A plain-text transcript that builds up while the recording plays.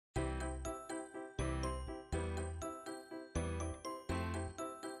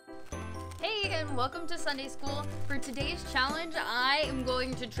Hey, and welcome to Sunday School. For today's challenge, I am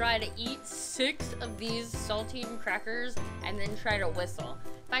going to try to eat 6 of these saltine crackers and then try to whistle.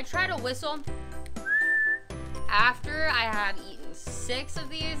 If I try to whistle after I have eaten 6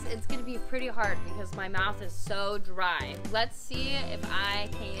 of these, it's going to be pretty hard because my mouth is so dry. Let's see if I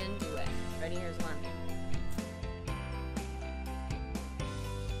can do it. Ready? Here's one.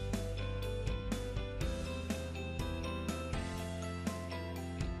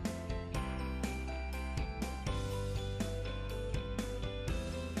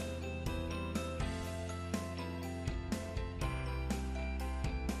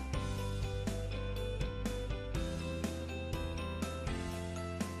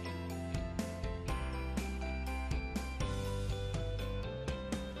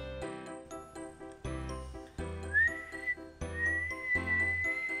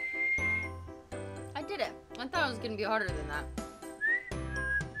 I did it. I thought it was going to be harder than that.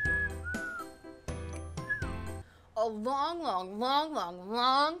 A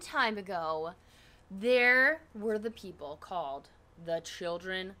long time ago, there were the people called the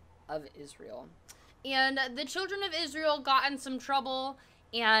children of Israel. And the children of Israel got in some trouble,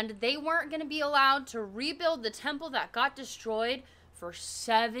 and they weren't going to be allowed to rebuild the temple that got destroyed for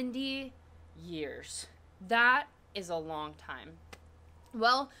 70 years. That is a long time.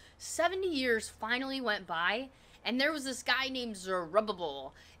 Well, 70 years finally went by, and there was this guy named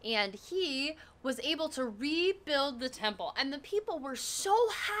Zerubbabel, and he was able to rebuild the temple. And the people were so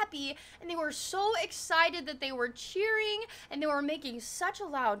happy, and they were so excited that they were cheering, and they were making such a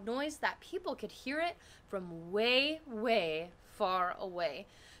loud noise that people could hear it from way, way far away.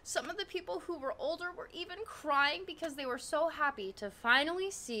 Some of the people who were older were even crying because they were so happy to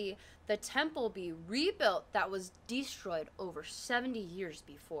finally see the temple be rebuilt that was destroyed over 70 years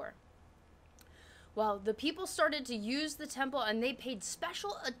before. Well, the people started to use the temple, and they paid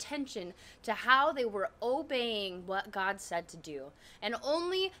special attention to how they were obeying what God said to do. And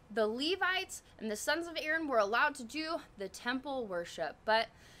only the Levites and the sons of Aaron were allowed to do the temple worship. But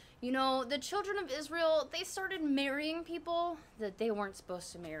you know, the children of Israel, they started marrying people that they weren't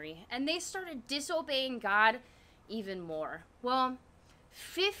supposed to marry. And they started disobeying God even more. Well,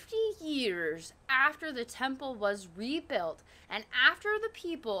 50 years after the temple was rebuilt, and after the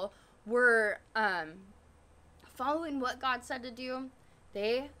people were following what God said to do,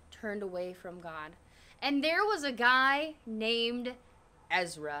 they turned away from God. And there was a guy named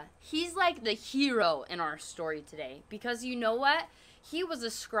Ezra. He's like the hero in our story today. Because you know what? He was a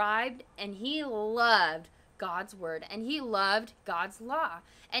scribe, and he loved God's word, and he loved God's law.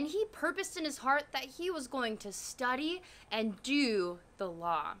 And he purposed in his heart that he was going to study and do the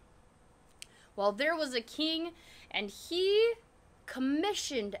law. Well, there was a king, and he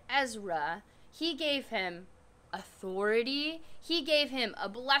commissioned Ezra. He gave him authority, he gave him a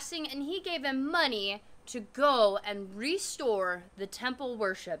blessing, and he gave him money to go and restore the temple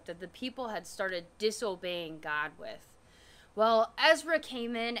worship that the people had started disobeying God with. Well, Ezra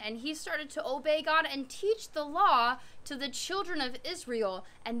came in, and he started to obey God and teach the law to the children of Israel,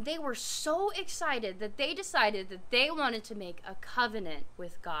 and they were so excited that they decided that they wanted to make a covenant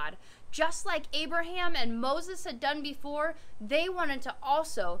with God. Just like Abraham and Moses had done before, they wanted to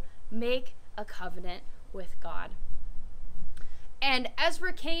also make a covenant with God. And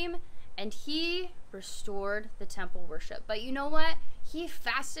Ezra came, and he restored the temple worship. But you know what? He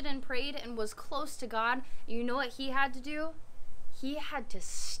fasted and prayed and was close to God. You know what he had to do? He had to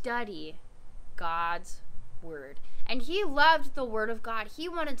study God's word. And he loved the word of God. He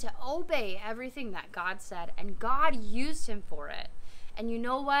wanted to obey everything that God said, and God used him for it. And you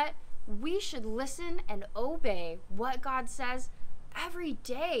know what? We should listen and obey what God says every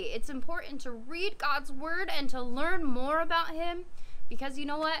day. It's important to read God's word and to learn more about him, because you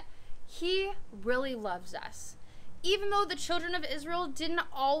know what? He really loves us. Even though the children of Israel didn't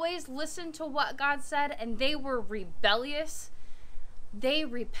always listen to what God said, and they were rebellious, they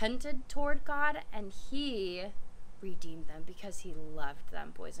repented toward God, and he redeemed them because he loved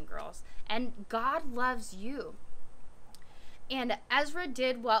them, boys and girls. And God loves you. And Ezra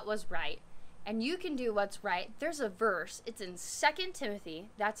did what was right, and you can do what's right. There's a verse. It's in 2 Timothy.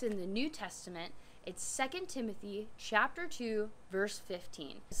 That's in the New Testament. It's 2 Timothy chapter 2, verse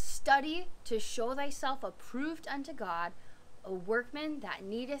 15. Study to show thyself approved unto God, a workman that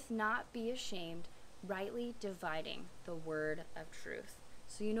needeth not be ashamed, rightly dividing the word of truth.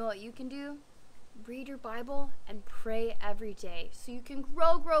 So you know what you can do? Read your Bible and pray every day so you can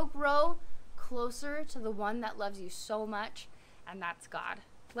grow closer to the one that loves you so much, and that's God.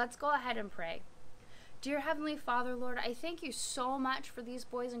 Let's go ahead and pray. Dear Heavenly Father, Lord, I thank you so much for these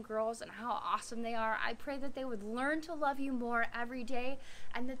boys and girls and how awesome they are. I pray that they would learn to love you more every day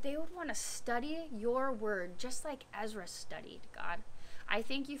and that they would want to study your word just like Ezra studied, God. I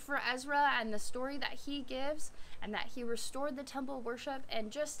thank you for Ezra and the story that he gives and that he restored the temple worship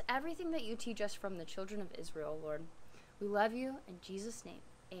and just everything that you teach us from the children of Israel, Lord. We love you. In Jesus' name,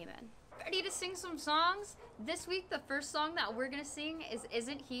 amen. Ready to sing some songs? This week, the first song that we're going to sing is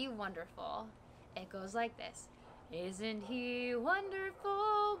Isn't He Wonderful? It goes like this. Isn't he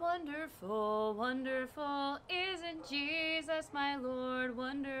wonderful, wonderful, wonderful? Isn't Jesus my Lord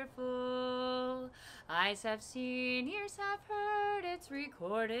wonderful? Eyes have seen, ears have heard, it's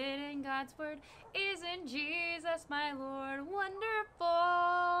recorded in God's word. Isn't Jesus my Lord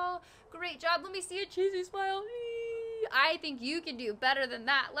wonderful? Great job. Let me see a cheesy smile. I think you can do better than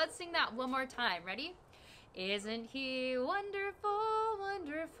that. Let's sing that one more time. Ready? Isn't he wonderful,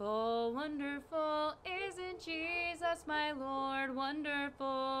 wonderful, wonderful? Isn't Jesus my Lord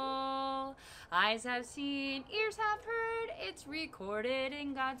wonderful? Eyes have seen, ears have heard, it's recorded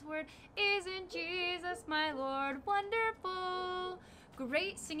in God's word. Isn't Jesus my Lord wonderful?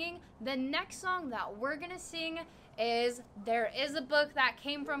 Great singing. The next song that we're going to sing is There Is a Book That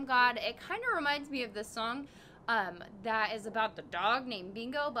Came from God. It kind of reminds me of this song. That is about the dog named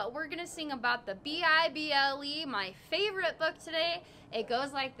Bingo, but we're gonna sing about the Bible, my favorite book today. It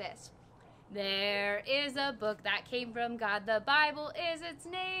goes like this. There is a book that came from God, the Bible is its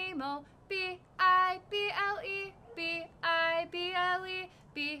name, oh, B-I-B-L-E, B-I-B-L-E,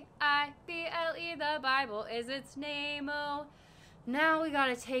 B-I-B-L-E, the Bible is its name, oh. Now we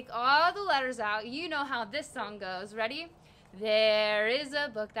gotta take all the letters out. You know how this song goes. Ready? There is a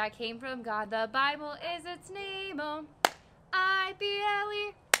book that came from God, the Bible is its name, oh,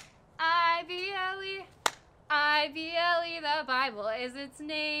 I-B-L-E, I-B-L-E, I-B-L-E, the Bible is its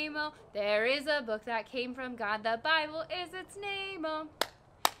name, oh, there is a book that came from God, the Bible is its name, oh,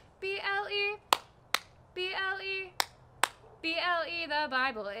 B-L-E, B-L-E, B-L-E, the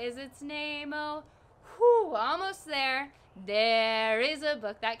Bible is its name, oh, whew, almost there. There is a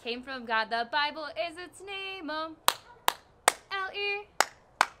book that came from God, the Bible is its name, oh, L-E,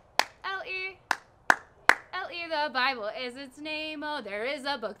 L-E, L-E, the Bible is its name, oh. There is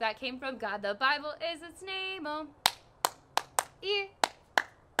a book that came from God, the Bible is its name, oh. E,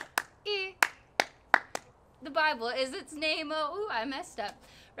 E, the Bible is its name, oh. Ooh, I messed up.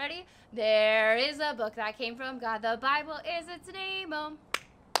 Ready? There is a book that came from God, the Bible is its name, oh.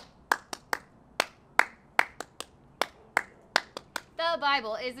 The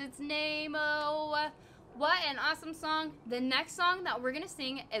Bible is its name, oh. What an awesome song. The next song that we're going to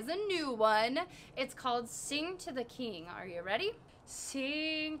sing is a new one. It's called Sing to the King. Are you ready?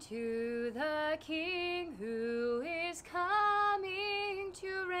 Sing to the King who is coming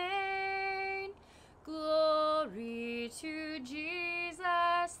to reign. Glory to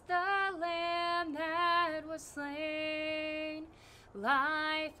Jesus, the Lamb that was slain.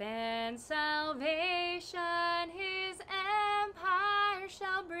 Life and salvation his empire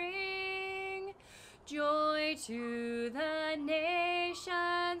shall bring. Joy to the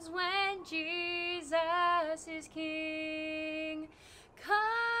nations when Jesus is King.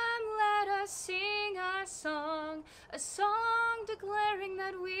 Come, let us sing a song declaring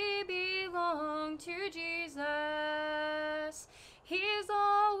that we belong to Jesus. He is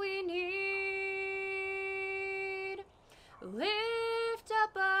all we need. Lift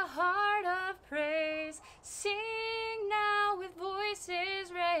up a heart of praise. Sing now with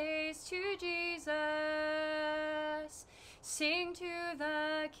voices raised to Jesus. Sing to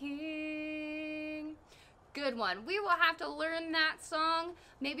the King. Good one. We will have to learn that song.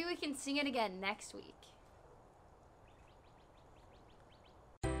 Maybe we can sing it again next week.